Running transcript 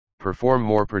Perform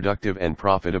more productive and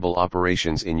profitable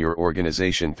operations in your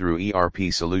organization through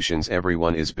ERP solutions.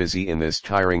 Everyone is busy in this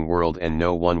tiring world, and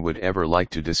no one would ever like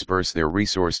to disperse their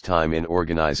resource time in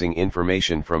organizing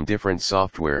information from different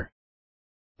software,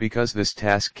 because this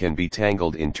task can be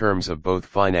tangled in terms of both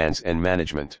finance and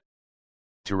management.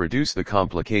 To reduce the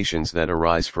complications that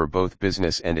arise for both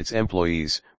business and its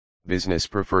employees, business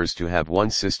prefers to have one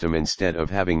system instead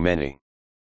of having many.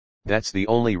 That's the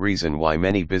only reason why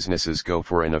many businesses go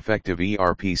for an effective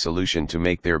ERP solution to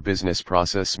make their business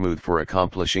process smooth for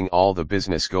accomplishing all the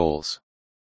business goals.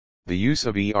 The use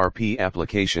of ERP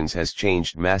applications has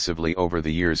changed massively over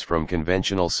the years from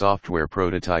conventional software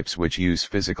prototypes which use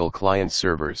physical client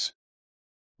servers.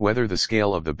 Whether the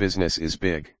scale of the business is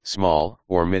big, small,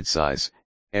 or mid-size,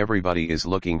 everybody is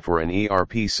looking for an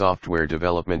ERP software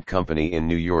development company in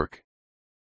New York.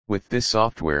 With this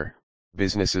software,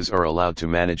 businesses are allowed to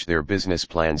manage their business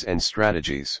plans and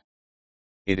strategies.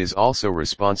 It is also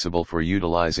responsible for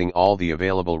utilizing all the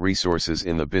available resources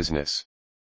in the business.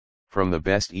 From the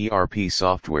best ERP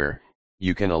software,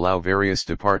 you can allow various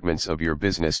departments of your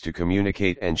business to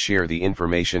communicate and share the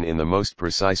information in the most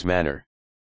precise manner.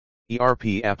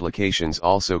 ERP applications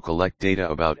also collect data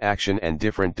about action and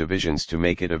different divisions to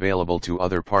make it available to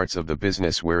other parts of the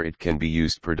business where it can be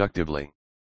used productively.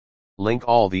 Link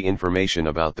all the information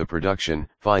about the production,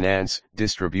 finance,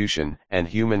 distribution, and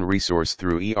human resource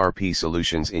through ERP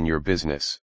solutions in your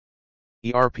business.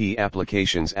 ERP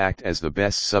applications act as the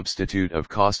best substitute of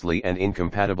costly and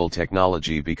incompatible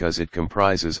technology because it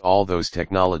comprises all those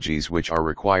technologies which are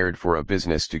required for a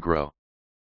business to grow.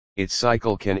 Its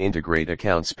cycle can integrate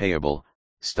accounts payable,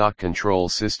 stock control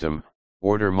system,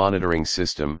 order monitoring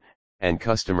system, and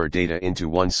customer data into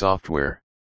one software.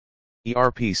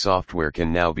 ERP software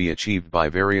can now be achieved by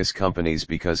various companies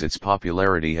because its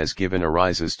popularity has given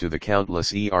rises to the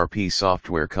countless ERP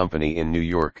software company in New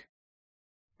York.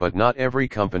 But not every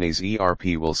company's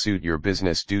ERP will suit your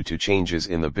business due to changes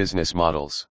in the business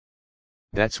models.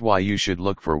 That's why you should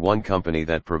look for one company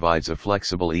that provides a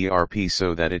flexible ERP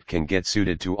so that it can get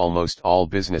suited to almost all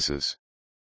businesses.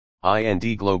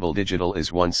 IND Global Digital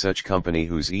is one such company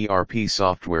whose ERP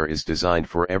software is designed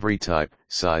for every type,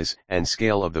 size, and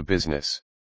scale of the business.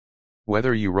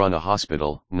 Whether you run a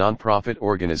hospital, nonprofit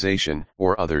organization,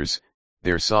 or others,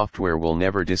 their software will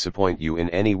never disappoint you in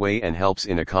any way and helps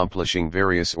in accomplishing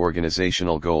various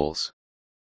organizational goals.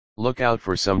 Look out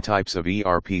for some types of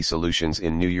ERP solutions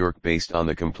in New York based on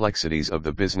the complexities of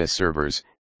the business servers.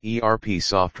 ERP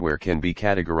software can be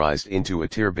categorized into a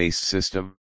tier-based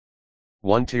system.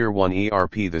 1. Tier 1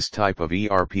 ERP. This type of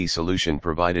ERP solution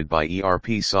provided by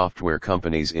ERP software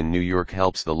companies in New York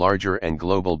helps the larger and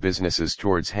global businesses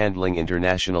towards handling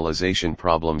internationalization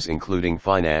problems including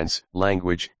finance,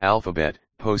 language, alphabet,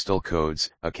 postal codes,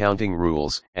 accounting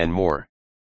rules, and more.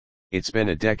 It's been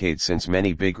a decade since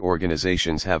many big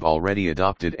organizations have already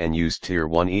adopted and used Tier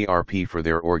 1 ERP for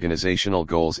their organizational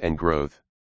goals and growth.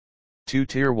 2.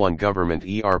 Tier 1 Government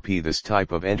ERP. This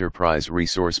type of enterprise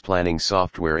resource planning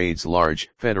software aids large,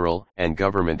 federal, and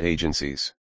government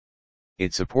agencies.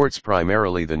 It supports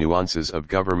primarily the nuances of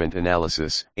government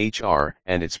analysis, HR,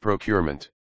 and its procurement.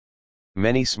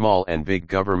 Many small and big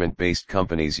government-based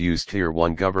companies use Tier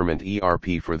 1 Government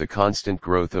ERP for the constant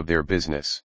growth of their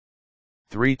business.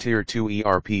 3. Tier 2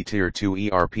 ERP. Tier 2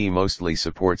 ERP mostly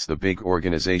supports the big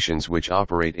organizations which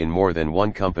operate in more than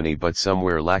one company but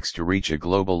somewhere lacks to reach a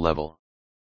global level.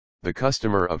 The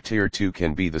customer of Tier 2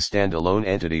 can be the standalone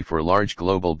entity for large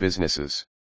global businesses.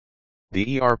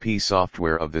 The ERP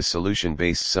software of this solution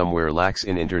based somewhere lacks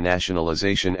in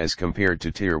internationalization as compared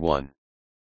to Tier 1.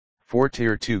 4.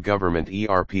 Tier 2 Government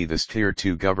ERP. This Tier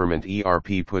 2 Government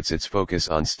ERP puts its focus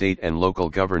on state and local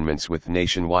governments with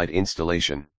nationwide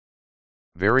installation.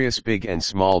 Various big and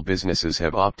small businesses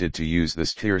have opted to use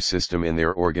this tier system in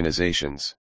their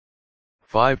organizations.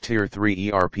 5. Tier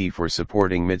 3 ERP. For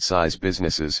supporting mid-size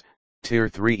businesses, Tier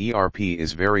 3 ERP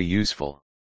is very useful.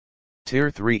 Tier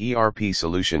 3 ERP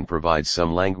solution provides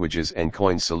some languages and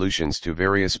coin solutions to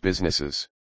various businesses.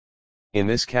 In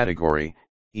this category,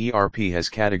 ERP has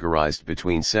categorized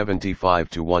between 75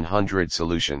 to 100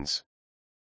 solutions.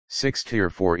 6. Tier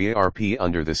 4 ERP.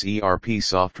 Under this ERP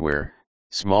software,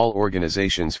 small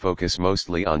organizations focus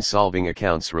mostly on solving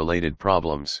accounts-related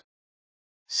problems.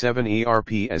 7.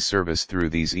 ERP as service. Through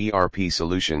these ERP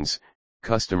solutions,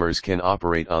 customers can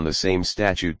operate on the same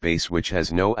statute base which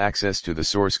has no access to the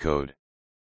source code.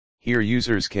 Here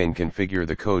users can configure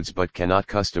the codes but cannot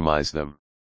customize them.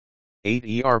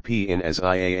 8. ERP in as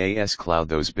IaaS cloud.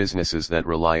 Those businesses that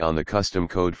rely on the custom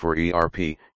code for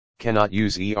ERP, cannot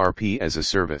use ERP as a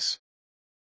service.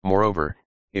 Moreover,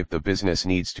 if the business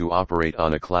needs to operate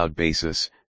on a cloud basis,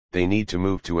 they need to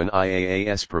move to an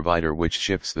IaaS provider which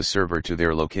shifts the server to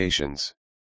their locations.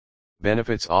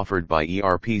 Benefits offered by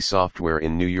ERP software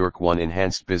in New York: 1.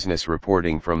 Enhanced business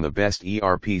reporting from the best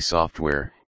ERP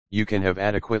software. You can have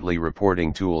adequately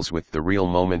reporting tools with the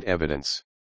real-moment evidence.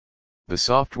 The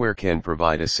software can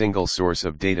provide a single source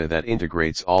of data that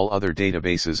integrates all other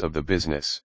databases of the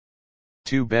business.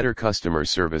 2. Better customer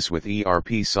service. With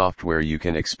ERP software you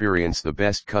can experience the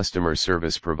best customer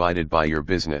service provided by your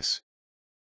business.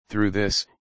 Through this,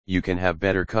 you can have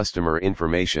better customer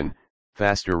information,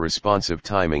 faster responsive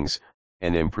timings,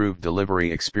 an improved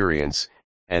delivery experience,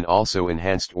 and also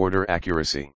enhanced order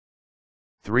accuracy.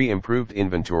 3. Improved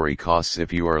inventory costs.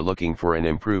 If you are looking for an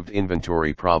improved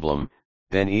inventory problem,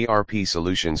 then ERP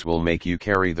solutions will make you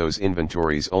carry those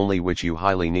inventories only which you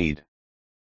highly need.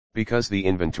 Because the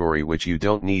inventory which you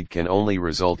don't need can only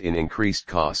result in increased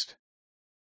cost.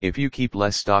 If you keep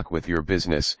less stock with your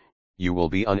business, you will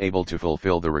be unable to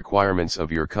fulfill the requirements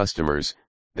of your customers.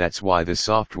 That's why this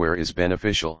software is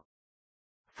beneficial.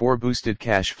 4. Boosted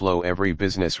cash flow. Every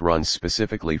business runs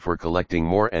specifically for collecting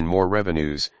more and more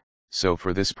revenues, so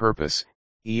for this purpose,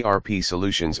 ERP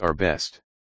solutions are best.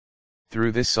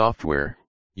 Through this software,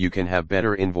 you can have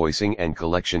better invoicing and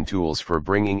collection tools for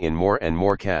bringing in more and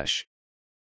more cash.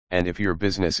 And if your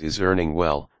business is earning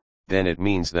well, then it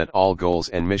means that all goals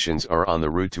and missions are on the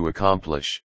route to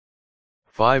accomplish.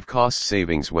 5. Cost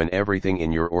savings. When everything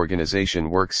in your organization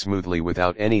works smoothly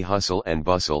without any hustle and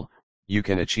bustle, you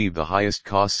can achieve the highest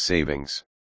cost savings.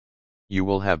 You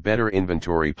will have better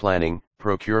inventory planning,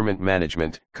 procurement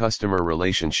management, customer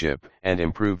relationship, and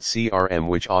improved CRM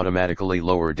which automatically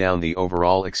lower down the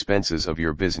overall expenses of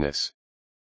your business.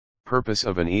 Purpose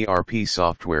of an ERP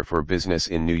software for business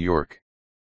in New York.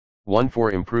 1.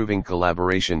 For improving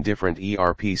collaboration. Different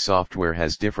ERP software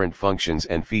has different functions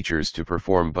and features to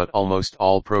perform, but almost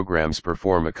all programs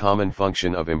perform a common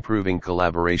function of improving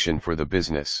collaboration for the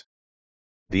business.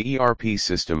 The ERP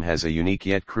system has a unique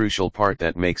yet crucial part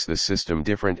that makes the system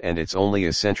different, and it's only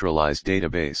a centralized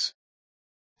database.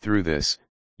 Through this,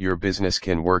 your business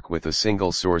can work with a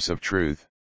single source of truth.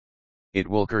 It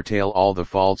will curtail all the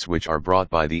faults which are brought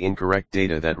by the incorrect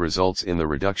data that results in the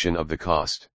reduction of the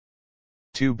cost.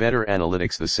 2. Better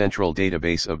analytics. The central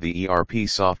database of the ERP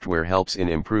software helps in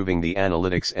improving the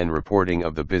analytics and reporting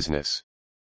of the business.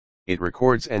 It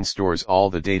records and stores all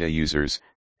the data users,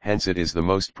 hence it is the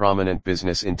most prominent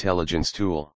business intelligence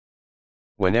tool.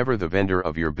 Whenever the vendor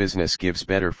of your business gives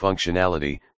better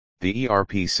functionality, the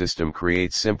ERP system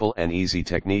creates simple and easy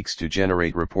techniques to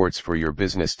generate reports for your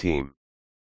business team.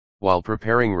 While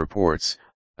preparing reports,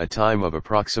 a time of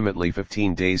approximately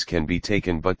 15 days can be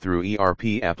taken, but through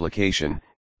ERP application,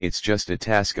 it's just a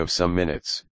task of some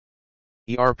minutes.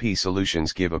 ERP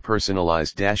solutions give a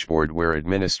personalized dashboard where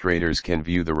administrators can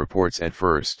view the reports at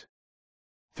first.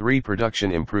 3.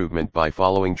 Production improvement. By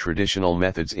following traditional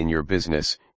methods in your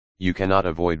business, you cannot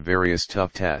avoid various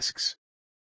tough tasks.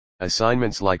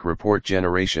 Assignments like report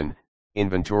generation,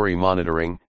 inventory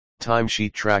monitoring,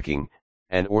 timesheet tracking,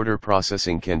 and order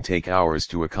processing can take hours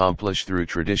to accomplish through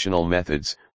traditional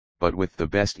methods, but with the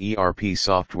best ERP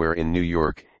software in New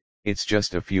York, it's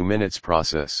just a few minutes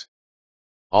process.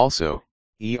 Also,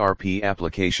 ERP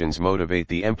applications motivate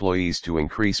the employees to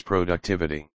increase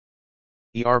productivity.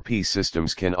 ERP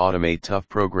systems can automate tough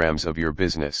programs of your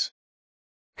business.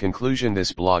 Conclusion: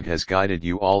 this blog has guided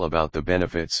you all about the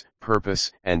benefits,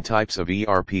 purpose, and types of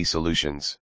ERP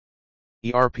solutions.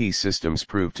 ERP systems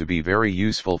prove to be very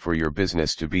useful for your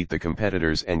business to beat the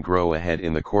competitors and grow ahead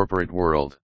in the corporate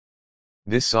world.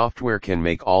 This software can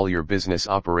make all your business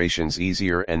operations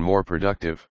easier and more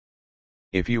productive.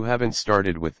 If you haven't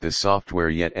started with this software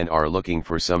yet and are looking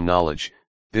for some knowledge,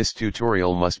 this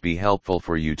tutorial must be helpful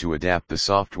for you to adapt the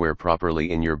software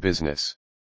properly in your business.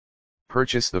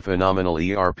 Purchase the phenomenal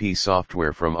ERP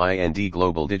software from IND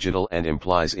Global Digital and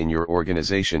implies in your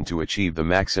organization to achieve the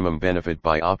maximum benefit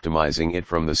by optimizing it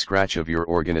from the scratch of your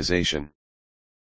organization.